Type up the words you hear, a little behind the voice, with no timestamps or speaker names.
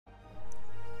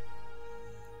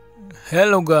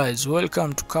Hello guys,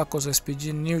 welcome to Kakos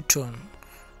SPG Newton.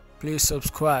 Please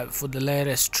subscribe for the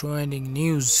latest trending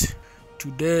news.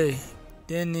 Today,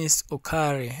 Dennis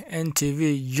Okari,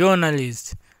 NTV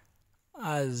journalist,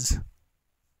 has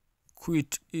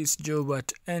quit his job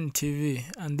at NTV,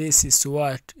 and this is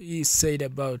what he said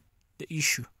about the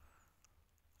issue.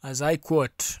 As I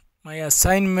quote, "My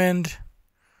assignment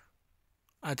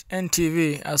at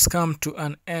NTV has come to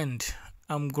an end.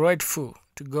 I'm grateful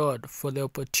to God for the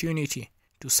opportunity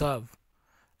to serve.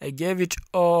 I gave it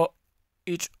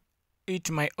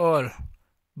my all,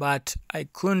 but I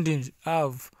couldn't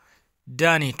have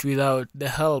done it without the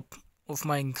help of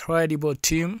my incredible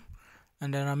team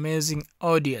and an amazing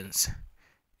audience.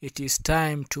 It is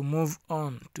time to move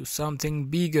on to something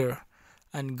bigger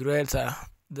and greater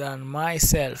than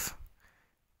myself."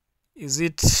 Is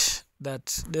it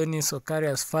that Dennis Okari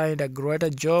has found a greater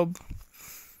job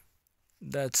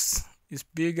that is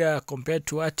bigger compared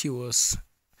to what he was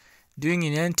doing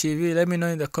in NTV? Let me know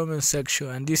in the comment section.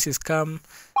 And this has come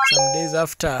some days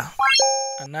after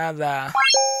another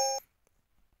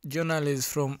journalist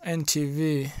from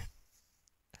NTV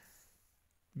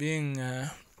being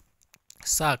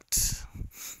sacked.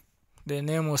 The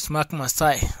name was Mark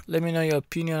Masai. Let me know your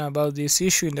opinion about this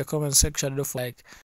issue in the comment section. Don't forget to like,